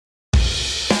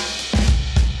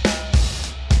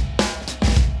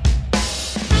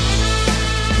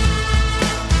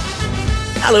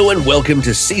Hello and welcome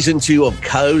to Season 2 of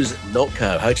Cows Not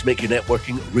Cow, how to make your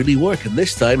networking really work. And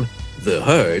this time, the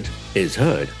herd is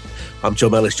heard. I'm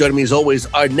John Ellis. Joining me as always,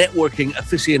 our networking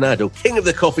aficionado, king of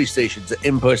the coffee stations at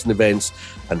in-person events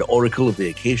and oracle of the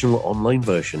occasional online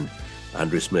version,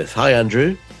 Andrew Smith. Hi,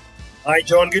 Andrew. Hi,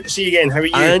 John. Good to see you again. How are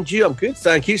you? And you, I'm good,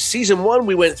 thank you. Season 1,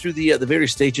 we went through the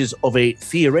various stages of a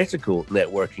theoretical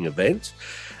networking event.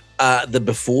 The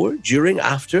before, during,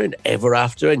 after, and ever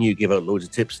after, and you give out loads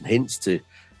of tips and hints to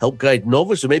help guide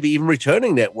novice or maybe even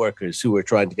returning networkers who are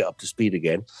trying to get up to speed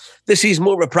again. This is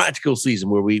more of a practical season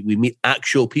where we meet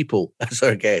actual people as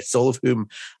our guests, all of whom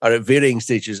are at varying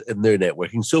stages in their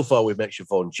networking. So far, we've met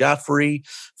Siobhan Jaffrey,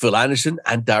 Phil Anderson,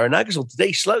 and Darren Agasol.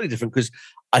 Today, slightly different because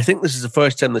I think this is the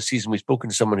first time this season we've spoken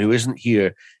to someone who isn't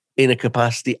here in a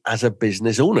capacity as a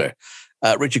business owner.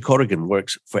 Richard Corrigan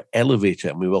works for Elevator,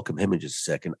 and we welcome him in just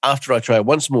a second. After I try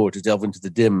once more to delve into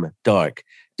the dim, dark,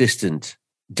 distant,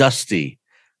 dusty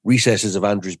recesses of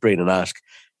Andrew's brain and ask,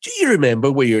 do you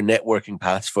remember where your networking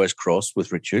paths first crossed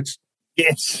with Richard's?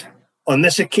 Yes, on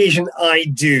this occasion I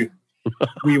do.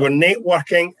 We were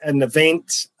networking at an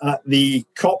event at the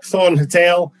Copthorne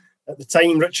Hotel. At the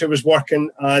time, Richard was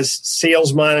working as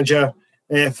sales manager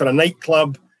for a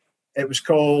nightclub. It was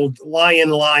called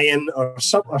Lion or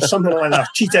something like that.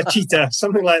 Cheetah,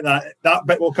 something like that. That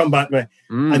bit will come back to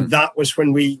me. And that was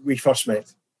when we first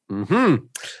met. Mm-hmm.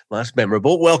 That's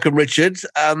memorable. Welcome, Richard.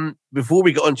 Before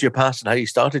we get on to your past and how you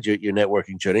started your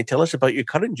networking journey, tell us about your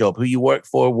current job, who you work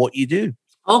for, what you do.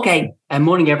 Okay.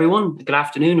 Morning, everyone. Good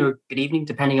afternoon or good evening,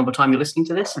 depending on what time you're listening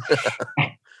to this.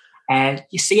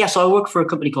 So I work for a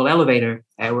company called Elevator.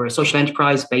 We're a social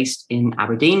enterprise based in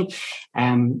Aberdeen.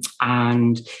 And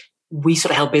we sort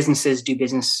of help businesses do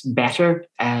business better.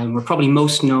 We're probably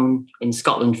most known in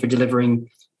Scotland for delivering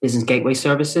business gateway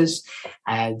services.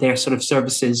 They're sort of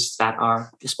services that are,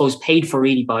 I suppose, paid for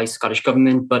really by Scottish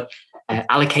government, but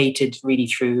allocated really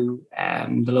through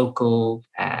the local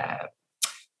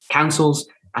councils,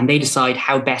 and they decide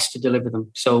how best to deliver them.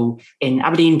 So in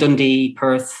Aberdeen, Dundee,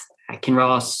 Perth,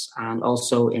 Kinross, and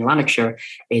also in Lanarkshire,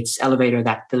 it's Elevator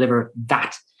that deliver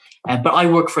that. But I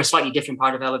work for a slightly different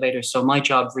part of Elevator. So my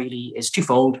job really is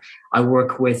twofold. I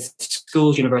work with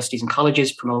schools, universities, and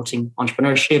colleges promoting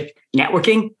entrepreneurship,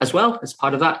 networking as well as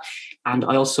part of that. And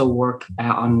I also work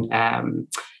on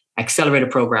accelerator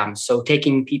programs. So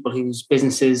taking people whose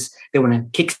businesses, they want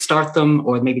to kickstart them,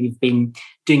 or maybe they've been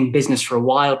doing business for a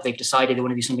while, but they've decided they want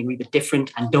to do something really bit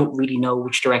different and don't really know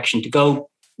which direction to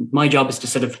go. My job is to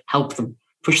sort of help them,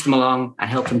 push them along and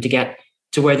help them to get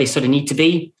to where they sort of need to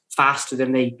be faster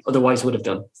than they otherwise would have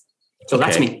done. So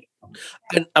That's me.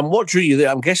 And what drew you there?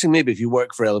 I'm guessing maybe if you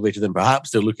work for Elevator, then perhaps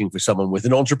they're looking for someone with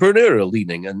an entrepreneurial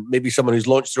leaning and maybe someone who's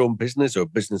launched their own business or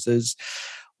businesses.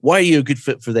 Why are you a good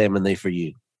fit for them and they for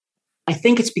you? I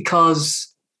think it's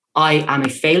because I am a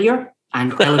failure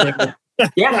and Elevator.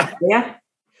 Yeah,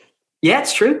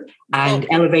 it's true. And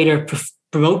Elevator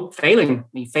promote failing. I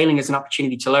mean, failing is an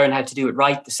opportunity to learn how to do it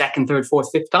right the second, third, fourth,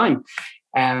 fifth time.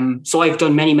 So I've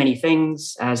done many, many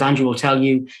things. As Andrew will tell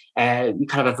you, we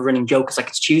kind of have a running joke. It's like,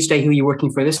 it's Tuesday. Who are you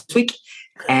working for this week?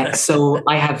 So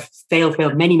I have failed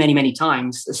many, many, many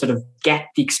times to sort of get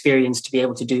the experience to be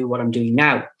able to do what I'm doing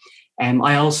now.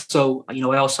 I also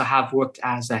have worked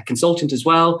as a consultant as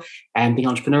well and being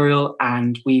entrepreneurial.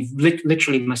 And we've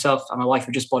literally, myself and my wife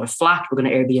have just bought a flat. We're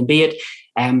going to Airbnb it.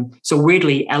 So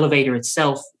weirdly, Elevator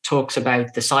itself talks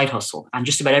about the side hustle, and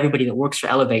just about everybody that works for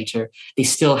Elevator, they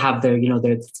still have their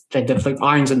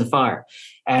irons in the fire.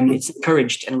 And it's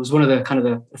encouraged. And it was one of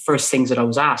the first things that I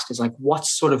was asked is like, what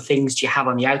sort of things do you have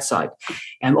on the outside?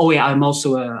 I'm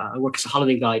also I work as a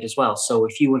holiday guide as well. So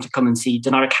if you want to come and see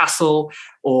Donara Castle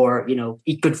or,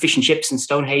 eat good fish and chips in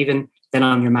Stonehaven, then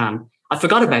I'm your man. I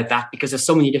forgot about that because there's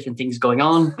so many different things going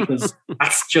on, because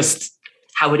that's just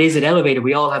how it is at Elevator.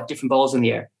 We all have different balls in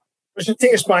the air. So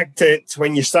take us back to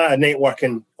when you started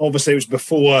networking. Obviously, it was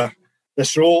before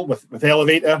this role with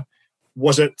Elevator.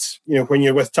 Was it, when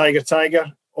you're with Tiger,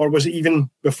 or was it even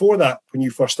before that when you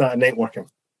first started networking?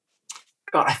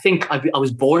 God, I think I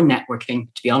was born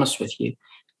networking, to be honest with you.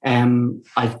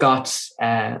 I've got,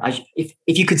 if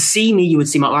you could see me, you would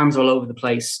see my arms all over the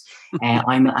place.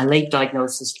 I'm a late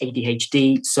diagnosis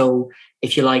ADHD. So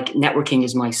if you like, networking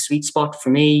is my sweet spot for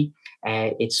me.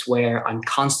 It's where I'm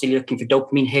constantly looking for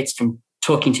dopamine hits from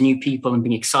talking to new people and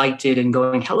being excited and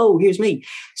going, hello, here's me.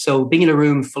 So being in a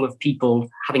room full of people,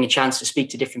 having a chance to speak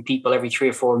to different people every 3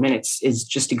 or 4 minutes is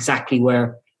just exactly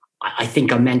where I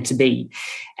think I'm meant to be.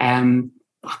 Even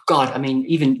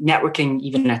networking,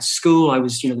 even at school, I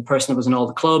was, the person that was in all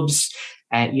the clubs.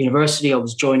 At university, I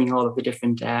was joining all of the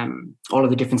different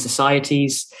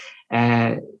societies.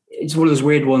 It's one of those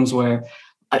weird ones where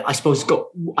I suppose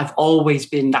I've always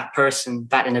been that person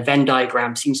that in a Venn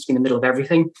diagram seems to be in the middle of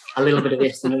everything, a little bit of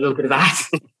this and a little bit of that,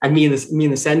 and me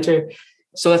in the center.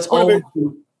 So that's all.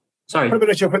 Sorry. What about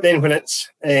Richard, then when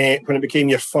it became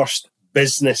your first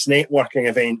business networking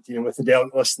event, with the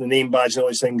delegate list and the name badge and all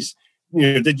these things,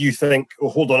 did you think, oh,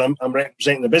 hold on, I'm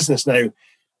representing the business now,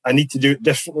 I need to do it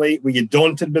differently? Were you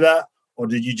daunted by that? Or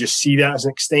did you just see that as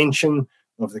an extension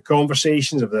of the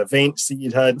conversations, of the events that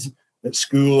you'd had at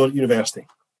school or university?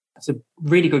 That's a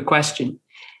really good question.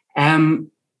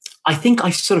 I think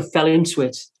I sort of fell into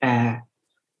it. Gary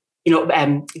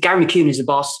McCune, who's the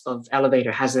boss of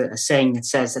Elevator, has a saying that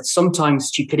says that sometimes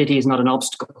stupidity is not an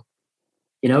obstacle,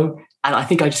 and I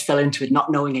think I just fell into it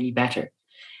not knowing any better,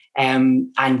 and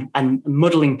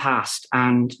muddling past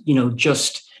and,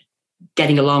 just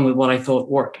getting along with what I thought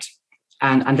worked.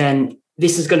 And then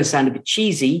this is going to sound a bit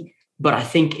cheesy, but I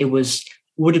think it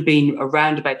would have been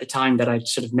around about the time that I'd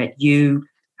sort of met you,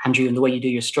 Andrew, and the way you do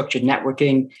your structured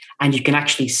networking, and you can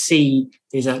actually see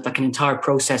there's an entire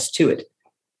process to it.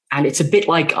 And it's a bit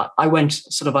like I went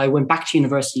back to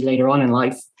university later on in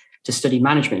life to study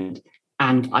management.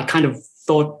 And I kind of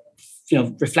thought,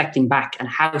 reflecting back and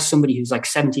how somebody who's like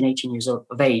 17, 18 years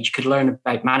of age could learn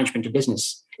about management or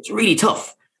business. It's really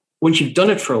tough. Once you've done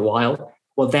it for a while,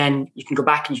 well, then you can go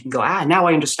back and you can go, now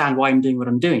I understand why I'm doing what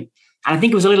I'm doing. And I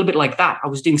think it was a little bit like that. I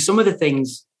was doing some of the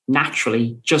things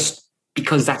naturally just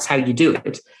because that's how you do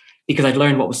it, because I'd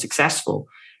learned what was successful.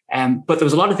 But there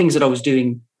was a lot of things that I was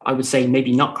doing, I would say,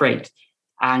 maybe not great.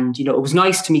 And, it was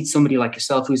nice to meet somebody like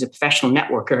yourself who's a professional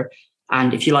networker.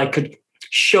 And if you like, could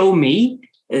show me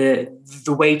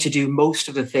the way to do most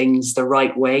of the things the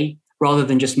right way rather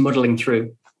than just muddling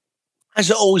through. Has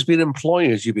it always been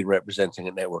employers you've been representing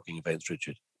at networking events,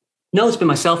 Richard? No, it's been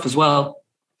myself as well.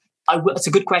 That's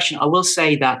a good question. I will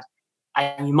say that,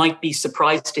 and you might be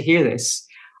surprised to hear this,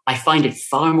 I find it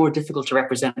far more difficult to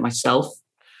represent myself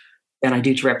than I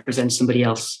do to represent somebody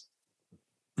else.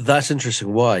 That's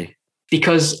interesting. Why?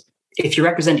 Because if you're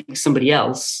representing somebody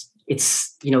else,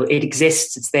 it's, it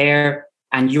exists, it's there,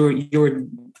 and you're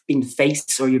being the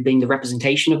face or you're being the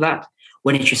representation of that.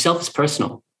 When it's yourself, it's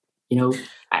personal,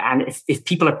 and if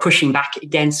people are pushing back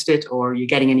against it or you're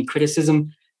getting any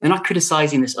criticism, they're not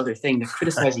criticizing this other thing, they're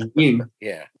criticizing you.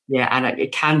 Yeah. And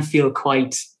it can feel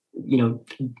quite,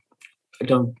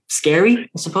 scary,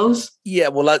 I suppose. Yeah,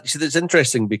 well, that's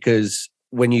interesting because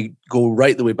when you go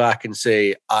right the way back and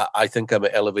say, I think I'm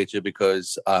an Elevator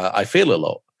because I fail a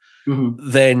lot,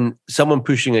 then someone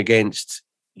pushing against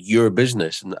your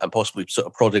business and possibly sort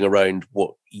of prodding around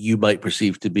what you might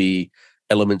perceive to be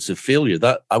elements of failure,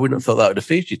 that I wouldn't have thought that would have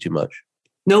phased you too much.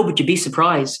 No, but you'd be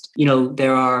surprised.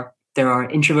 There are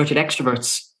introverted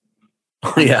extroverts.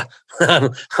 Yeah,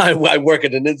 I work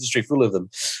in an industry full of them.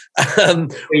 There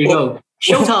you go.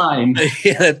 Showtime.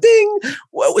 Yeah, ding.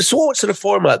 So what sort of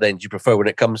format then do you prefer when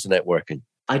it comes to networking?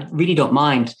 I really don't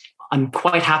mind. I'm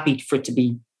quite happy for it to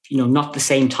be, not the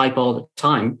same type all the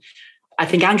time. I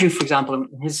think Andrew, for example,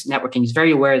 in his networking is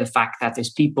very aware of the fact that there's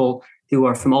people who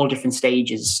are from all different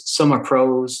stages. Some are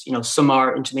pros, some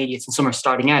are intermediates, and some are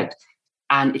starting out.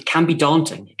 And it can be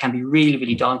daunting. It can be really,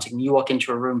 really daunting. You walk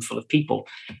into a room full of people.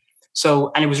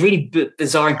 So, and it was really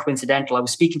bizarre and coincidental. I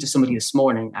was speaking to somebody this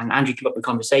morning, and Andrew came up with a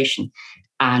conversation,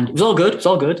 and it was all good. It was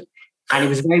all good, and it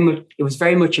was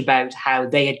very much about how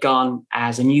they had gone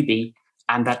as a newbie,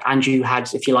 and that Andrew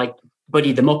had, if you like,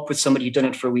 buddied them up with somebody who'd done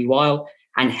it for a wee while,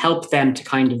 and helped them to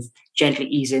kind of gently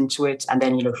ease into it. And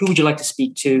then, who would you like to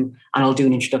speak to? And I'll do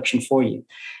an introduction for you.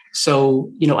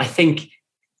 So, I think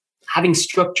having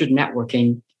structured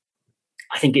networking,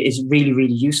 I think it is really,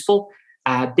 really useful.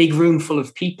 A big room full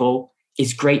of people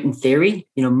is great in theory,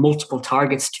 multiple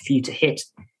targets for you to hit.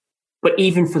 But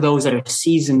even for those that are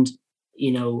seasoned,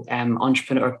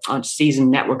 entrepreneur,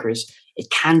 seasoned networkers, it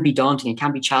can be daunting. It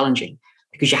can be challenging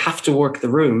because you have to work the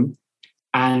room,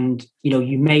 and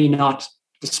you may not,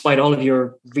 despite all of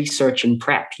your research and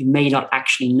prep, you may not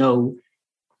actually know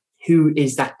who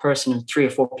is that person of 3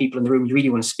 or 4 people in the room you really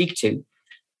want to speak to.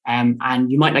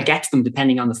 And you might not get to them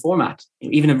depending on the format.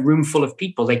 Even a room full of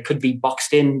people, they could be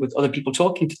boxed in with other people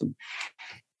talking to them.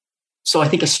 So I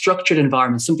think a structured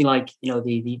environment, something like the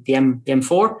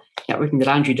M4 networking that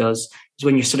Andrew does, is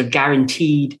when you're sort of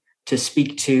guaranteed to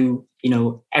speak to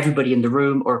everybody in the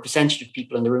room or a percentage of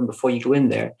people in the room before you go in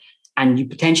there, and you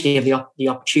potentially have the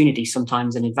opportunity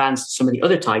sometimes in advance to some of the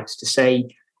other types to say,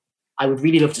 I would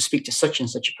really love to speak to such and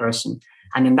such a person.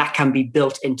 And then that can be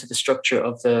built into the structure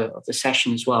of the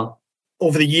session as well.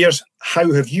 Over the years,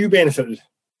 how have you benefited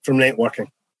from networking?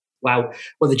 Wow.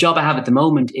 Well, the job I have at the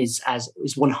moment is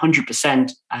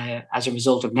 100% as a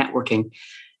result of networking.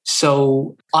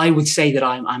 So I would say that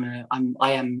I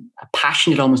am a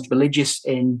passionate, almost religious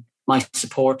in my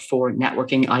support for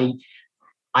networking.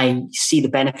 I see the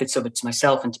benefits of it to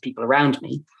myself and to people around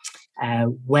me.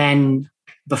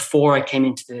 Before I came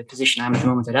into the position I'm at the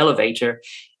moment at Elevator,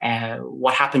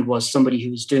 what happened was somebody who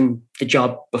was doing the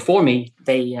job before me,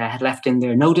 they had left in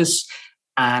their notice,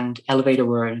 and Elevator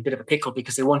were in a bit of a pickle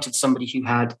because they wanted somebody who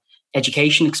had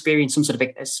education experience, some sort of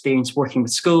experience working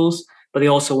with schools, but they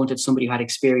also wanted somebody who had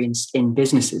experience in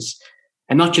businesses,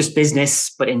 and not just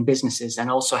business, but in businesses,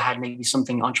 and also had maybe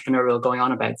something entrepreneurial going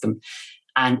on about them.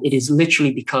 And it is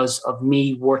literally because of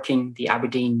me working the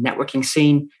Aberdeen networking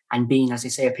scene and being, as I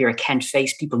say up here, a Kent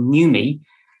face. People knew me.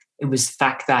 It was the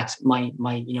fact that my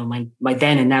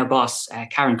then and now boss,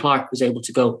 Karen Clark, was able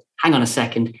to go, hang on a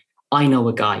second, I know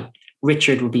a guy.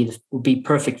 Richard would be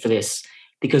perfect for this,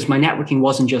 because my networking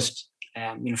wasn't just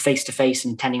face to face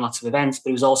and attending lots of events,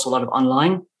 but it was also a lot of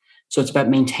online. So it's about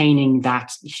maintaining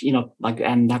that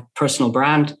that personal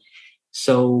brand.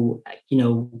 So,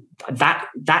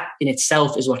 that in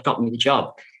itself is what got me the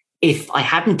job. If I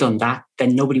hadn't done that,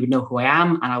 then nobody would know who I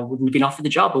am, and I wouldn't have been offered the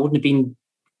job. I wouldn't have been,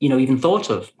 even thought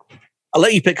of. I'll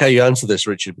let you pick how you answer this,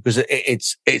 Richard, because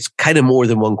it's kind of more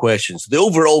than one question. So the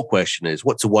overall question is,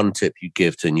 what's the one tip you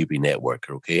give to a newbie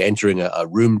networker, okay? Entering a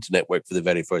room to network for the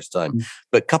very first time. Mm-hmm.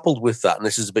 But coupled with that, and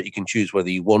this is a bit you can choose whether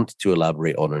you want to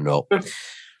elaborate on or not,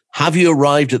 have you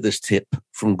arrived at this tip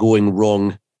from going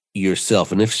wrong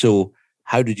yourself? And if so,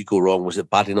 how did you go wrong? Was it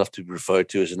bad enough to be referred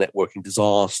to as a networking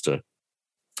disaster?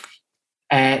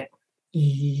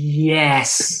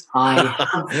 Yes.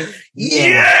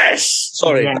 Yes!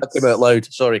 Sorry, yes. That came out loud.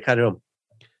 Sorry, carry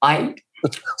on.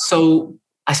 So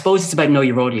I suppose it's about know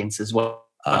your audience as well.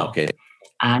 Okay.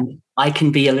 And I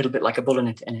can be a little bit like a bull in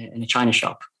a china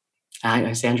shop.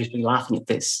 I say Andrew's been laughing at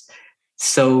this.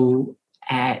 So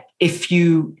I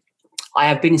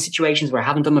have been in situations where I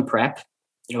haven't done my prep.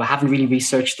 I haven't really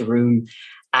researched the room,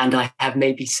 and I have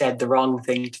maybe said the wrong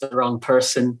thing to the wrong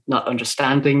person, not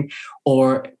understanding,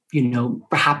 or,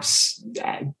 perhaps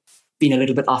being a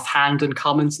little bit offhand in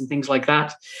comments and things like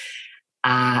that.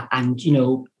 And,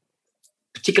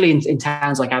 particularly in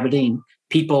towns like Aberdeen,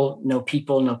 people know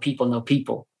people know people know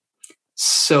people.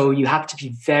 So you have to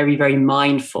be very, very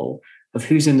mindful of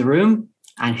who's in the room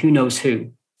and who knows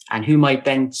who, and who might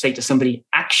then say to somebody,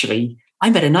 actually, I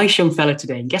met a nice young fella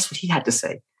today, and guess what he had to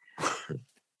say?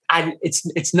 And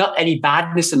it's not any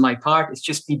badness on my part. It's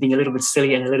just me being a little bit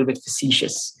silly and a little bit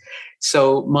facetious.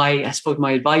 So I suppose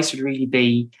my advice would really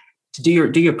be to do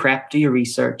your prep, do your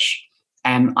research,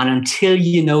 and until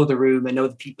you know the room and know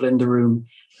the people in the room,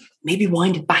 maybe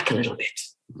wind it back a little bit.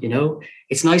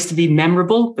 It's nice to be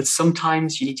memorable, but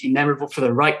sometimes you need to be memorable for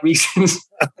the right reasons.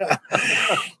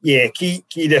 Yeah, key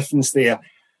difference there.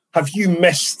 Have you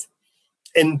missed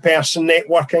in-person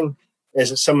networking?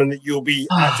 Is it something that you'll be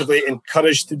actively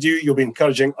encouraged to do? You'll be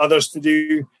encouraging others to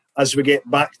do as we get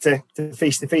back to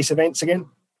face-to-face events again?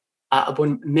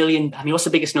 1 million. I mean, what's the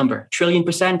biggest number?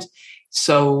 1,000,000,000%.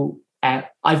 So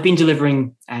I've been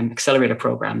delivering accelerator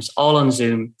programs all on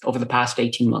Zoom over the past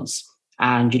 18 months.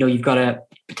 And, you've got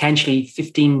potentially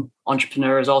 15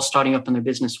 entrepreneurs all starting up in their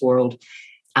business world.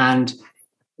 And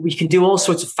we can do all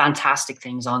sorts of fantastic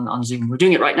things on Zoom. We're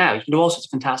doing it right now. You can do all sorts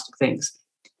of fantastic things.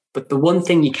 But the one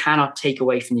thing you cannot take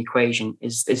away from the equation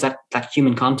is that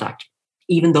human contact.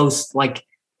 Even those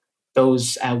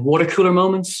water cooler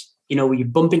moments, where you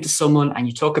bump into someone and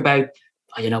you talk about,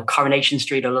 Coronation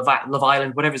Street or Love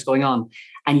Island, whatever's going on,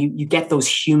 and you get those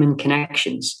human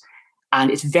connections. And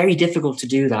it's very difficult to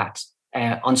do that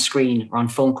on screen or on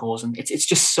phone calls. And it's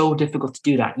just so difficult to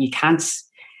do that. You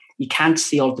can't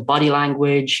see all of the body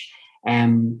language.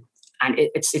 And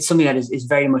it's something that is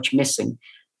very much missing.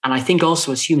 And I think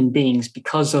also as human beings,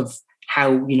 because of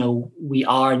how, we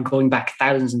are and going back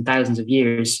thousands and thousands of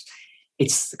years,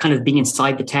 it's kind of being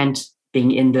inside the tent,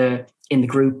 being in the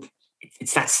group.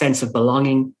 It's that sense of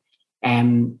belonging.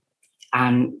 And,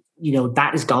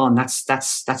 that is gone.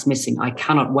 That's missing. I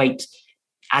cannot wait.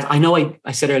 I know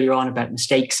I said earlier on about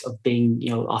mistakes of being,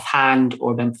 offhand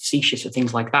or being facetious or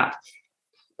things like that.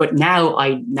 But now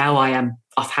I am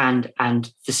offhand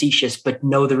and facetious, but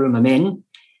know the room I'm in.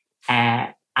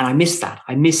 And I miss that.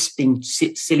 I miss being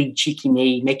silly, cheeky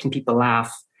me, making people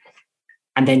laugh.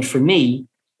 And then for me,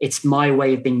 it's my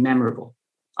way of being memorable.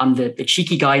 I'm the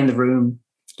cheeky guy in the room,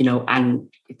 and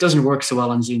it doesn't work so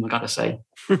well on Zoom, I got to say.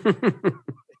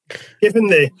 Given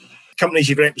the companies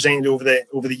you've represented over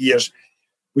the years,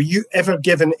 were you ever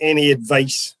given any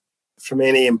advice from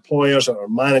any employers or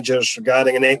managers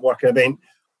regarding a networking event,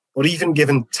 or even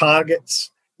given targets,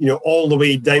 all the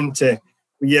way down to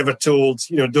Were you ever told,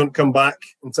 don't come back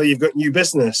until you've got new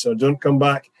business, or don't come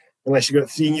back unless you've got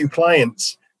 3 new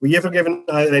clients? Were you ever given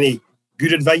any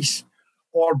good advice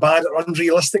or bad or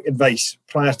unrealistic advice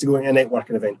prior to going to a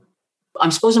networking event? I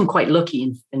suppose I'm quite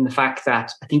lucky in the fact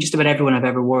that I think just about everyone I've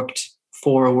ever worked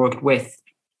for or worked with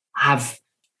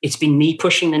it's been me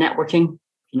pushing the networking.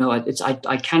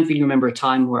 I can't really remember a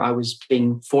time where I was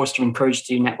being forced or encouraged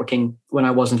to do networking when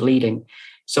I wasn't leading.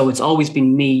 So it's always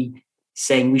been me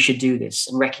saying we should do this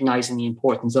and recognizing the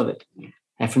importance of it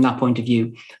from that point of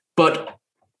view. But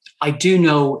I do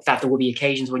know that there will be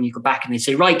occasions when you go back and they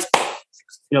say, right,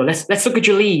 let's look at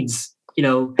your leads.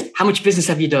 How much business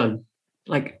have you done?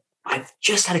 Like, I've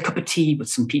just had a cup of tea with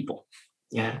some people.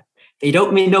 Yeah. They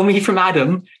don't know me from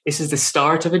Adam. This is the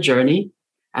start of a journey.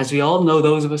 As we all know,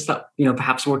 those of us that,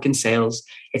 perhaps work in sales,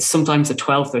 it's sometimes the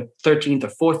 12th or 13th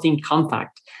or 14th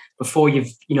contact before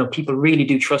people really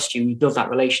do trust you and you build that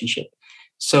relationship.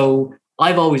 So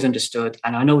I've always understood,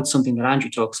 and I know it's something that Andrew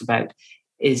talks about,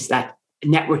 is that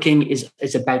networking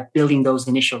is about building those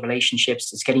initial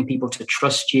relationships. It's getting people to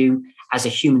trust you as a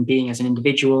human being, as an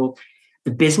individual.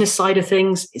 The business side of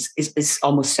things is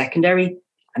almost secondary.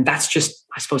 And that's just,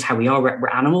 I suppose, how we are. We're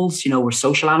animals, we're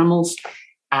social animals.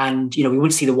 And, we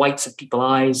want to see the whites of people's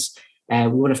eyes. We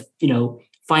want to,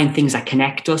 find things that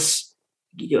connect us.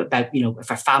 About,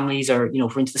 if our families are,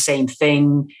 if we're into the same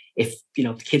thing, if,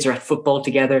 the kids are at football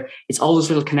together, it's all those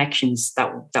little connections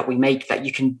that we make that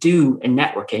you can do in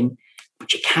networking,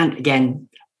 but you can't, again,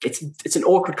 it's an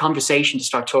awkward conversation to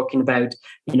start talking about,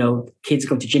 kids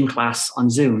going to gym class on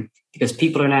Zoom, because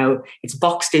people are now, it's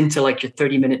boxed into like your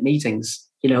 30-minute meetings,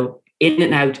 in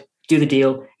and out, do the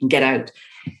deal and get out.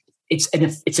 It's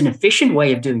an efficient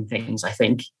way of doing things, I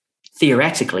think,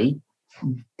 theoretically,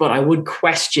 but I would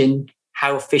question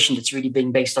how efficient it's really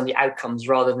being based on the outcomes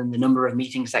rather than the number of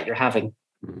meetings that you're having.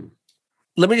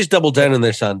 Let me just double down on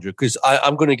this, Andrew, because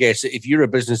I'm going to guess that if you're a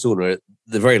business owner,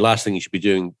 the very last thing you should be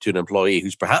doing to an employee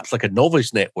who's perhaps like a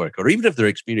novice networker, or even if they're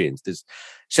experienced, is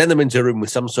send them into a room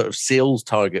with some sort of sales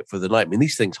target for the night. I mean,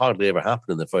 these things hardly ever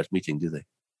happen in the first meeting, do they?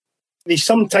 They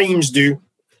sometimes do,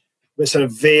 but it's a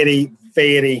very,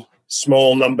 very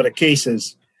small number of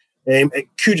cases. It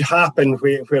could happen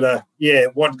where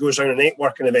word goes around a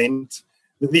networking event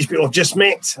that these people have just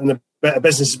met and a bit of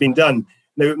business has been done.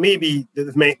 Now, it may be that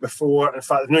they've met before. In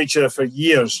fact, they've known each other for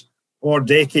years or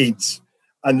decades,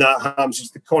 and that happens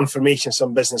just the confirmation of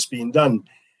some business being done.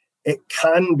 It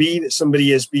can be that somebody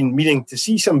has been meaning to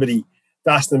see somebody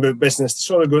to ask them about business to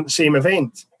sort of go to the same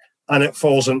event, and it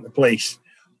falls into place.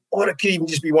 Or it could even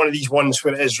just be one of these ones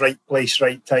where it is right place,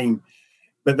 right time.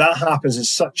 But that happens in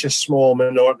such a small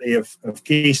minority of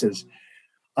cases.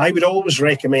 I would always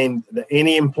recommend that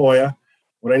any employer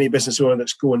or any business owner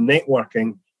that's going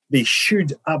networking, they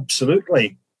should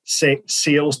absolutely set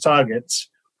sales targets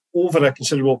over a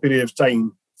considerable period of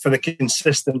time for the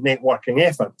consistent networking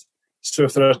effort. So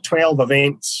if there are 12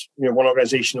 events, one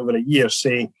organisation over a year,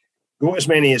 say, go as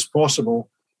many as possible.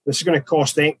 This is going to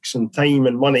cost X in time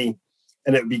and money.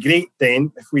 And it would be great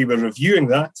then if we were reviewing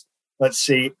that, let's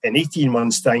say in 18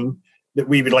 months' time, that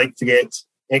we would like to get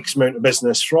X amount of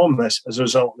business from this as a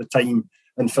result of the time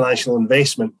and financial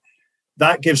investment.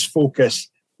 That gives focus.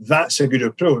 That's a good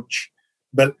approach.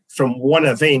 But from one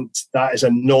event, that is a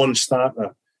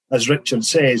non-starter. As Richard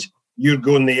says, you're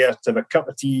going there to have a cup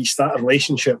of tea, start a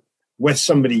relationship with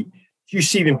somebody. If you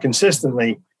see them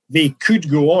consistently, they could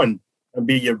go on and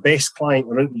be your best client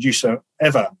or introducer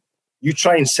ever. You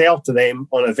try and sell to them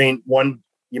on event one,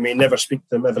 you may never speak to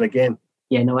them ever again.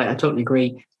 Yeah, no, I totally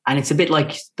agree. And it's a bit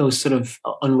like those sort of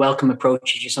unwelcome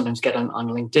approaches you sometimes get on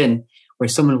LinkedIn, where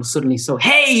someone will suddenly say,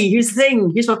 hey, here's the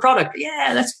thing, here's my product.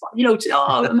 Yeah, that's,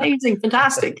 amazing,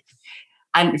 fantastic.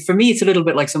 And for me, it's a little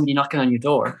bit like somebody knocking on your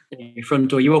door, your front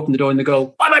door. You open the door and they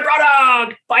go, buy my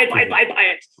product, buy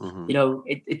it.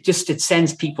 Mm-hmm. It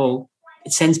sends people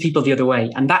the other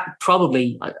way. And that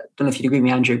probably, I don't know if you'd agree with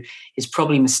me, Andrew, is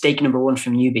probably mistake number one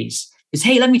from newbies. Is,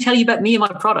 hey, let me tell you about me and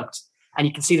my product. And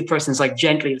you can see the person's like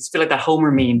gently, it's a bit like that Homer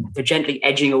meme. They're gently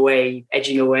edging away,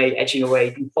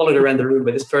 being followed around the room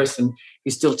by this person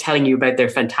who's still telling you about their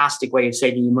fantastic way of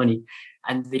saving you money.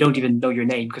 And they don't even know your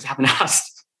name because they haven't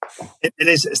asked.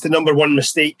 It's the number one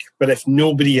mistake. But if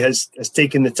nobody has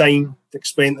taken the time to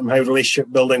explain to them how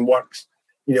relationship building works,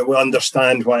 we'll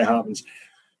understand why it happens.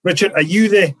 Richard, are you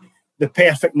the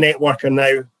perfect networker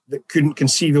now that couldn't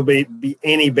conceivably be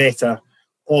any better?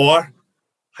 Or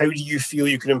how do you feel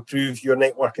you can improve your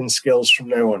networking skills from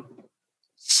now on?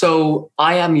 So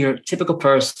I am your typical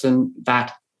person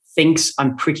that thinks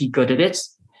I'm pretty good at it,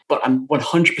 but I'm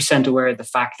 100% aware of the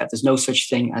fact that there's no such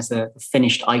thing as a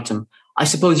finished item. I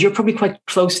suppose you're probably quite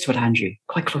close to it, Andrew,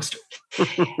 quite close to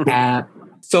it.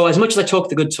 So as much as I talk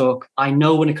the good talk, I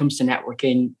know when it comes to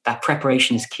networking that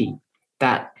preparation is key.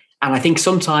 And I think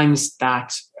sometimes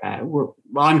that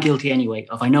I'm guilty anyway,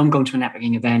 of I know I'm going to a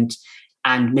networking event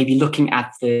and maybe looking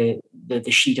at the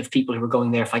sheet of people who are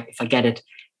going there if I get it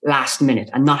last minute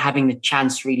and not having the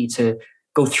chance really to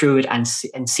go through it and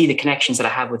see the connections that I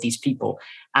have with these people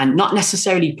and not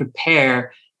necessarily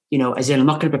prepare, as in I'm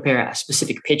not going to prepare a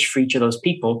specific pitch for each of those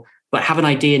people, but have an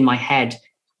idea in my head,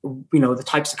 the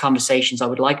types of conversations I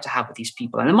would like to have with these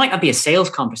people. And it might not be a sales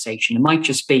conversation. It might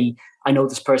just be, I know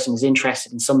this person is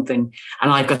interested in something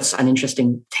and I've got an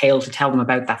interesting tale to tell them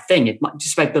about that thing. It might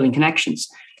just about building connections.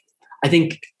 I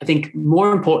think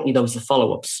more importantly, though, is the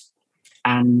follow-ups.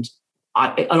 And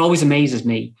it always amazes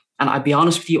me. And I'll be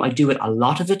honest with you, I do it a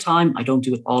lot of the time. I don't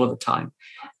do it all of the time.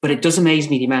 But it does amaze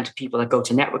me the amount of people that go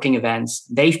to networking events.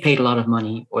 They've paid a lot of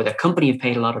money or their company have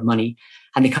paid a lot of money.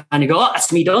 And they kind of go, oh,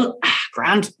 that's me done.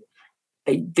 Grand.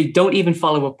 They don't even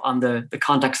follow up on the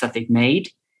contacts that they've made,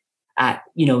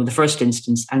 in the first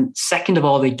instance. And second of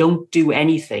all, they don't do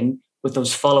anything with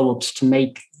those follow-ups to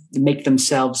make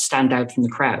themselves stand out from the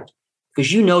crowd. Because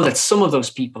that some of those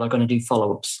people are going to do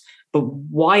follow-ups. But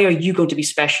why are you going to be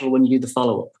special when you do the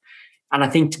follow-up? And I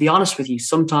think, to be honest with you,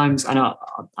 sometimes, and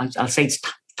I'll say it's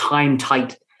time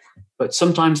tight, but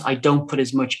sometimes I don't put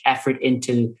as much effort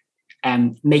into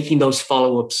making those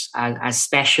follow-ups as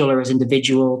special or as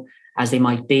individual as they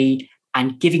might be,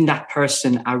 and giving that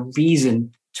person a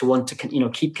reason to want to,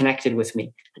 keep connected with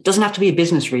me. It doesn't have to be a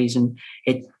business reason.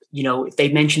 If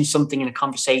they mention something in a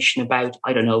conversation about,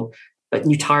 I don't know, but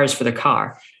new tires for their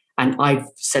car. And I've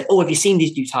said, oh, have you seen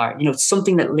these new tires? It's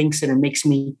something that links it and makes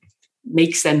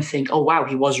them think, oh, wow,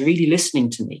 he was really listening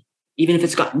to me, even if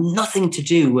it's got nothing to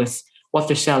do with what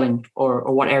they're selling or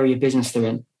what area of business they're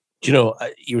in.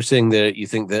 You were saying that you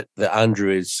think that Andrew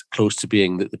is close to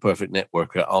being the perfect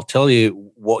networker. I'll tell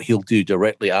you what he'll do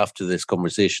directly after this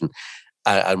conversation.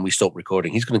 And we stop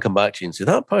recording. He's going to come back to you and say,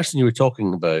 that person you were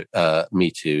talking about me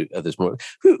to this morning,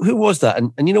 who was that?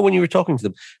 And when you were talking to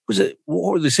them,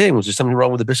 what were they saying? Was there something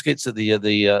wrong with the biscuits at the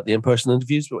in-person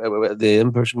interviews, the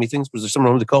in-person meetings? Was there something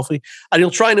wrong with the coffee? And he'll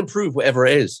try and improve whatever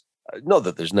it is. Not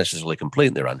that there's necessarily a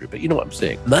complaint there, Andrew, but you know what I'm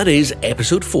saying. That is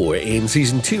episode 4 in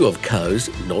season 2 of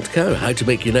Cows Not Cow, how to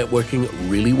make your networking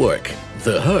really work.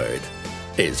 The herd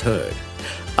is heard.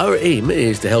 Our aim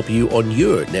is to help you on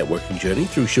your networking journey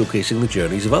through showcasing the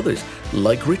journeys of others,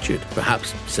 like Richard,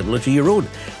 perhaps similar to your own.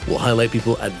 We'll highlight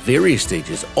people at various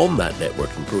stages on that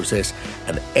networking process,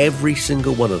 and every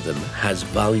single one of them has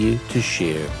value to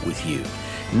share with you.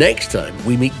 Next time,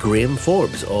 we meet Graham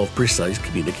Forbes of Precise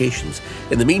Communications.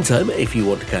 In the meantime, if you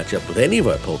want to catch up with any of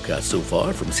our podcasts so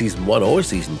far, from Season 1 or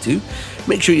Season 2,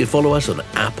 make sure you follow us on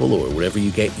Apple or wherever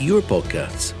you get your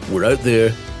podcasts. We're out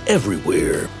there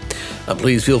everywhere. And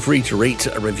please feel free to rate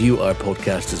and review our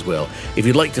podcast as well. If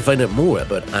you'd like to find out more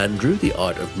about Andrew, the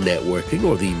art of networking,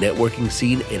 or the networking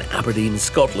scene in Aberdeen,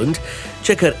 Scotland,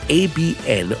 check out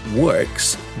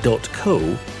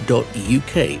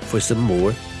abnworks.co.uk for some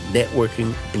more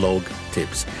networking blog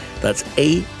tips. That's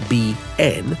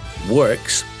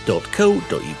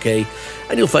abnworks.co.uk,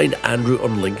 and you'll find Andrew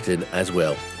on LinkedIn as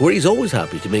well, where he's always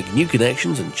happy to make new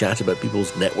connections and chat about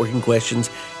people's networking questions,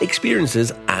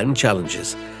 experiences and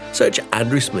challenges. Search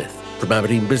Andrew Smith from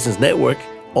Aberdeen Business Network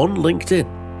on LinkedIn.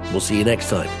 We'll see you next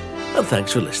time, and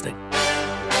thanks for listening.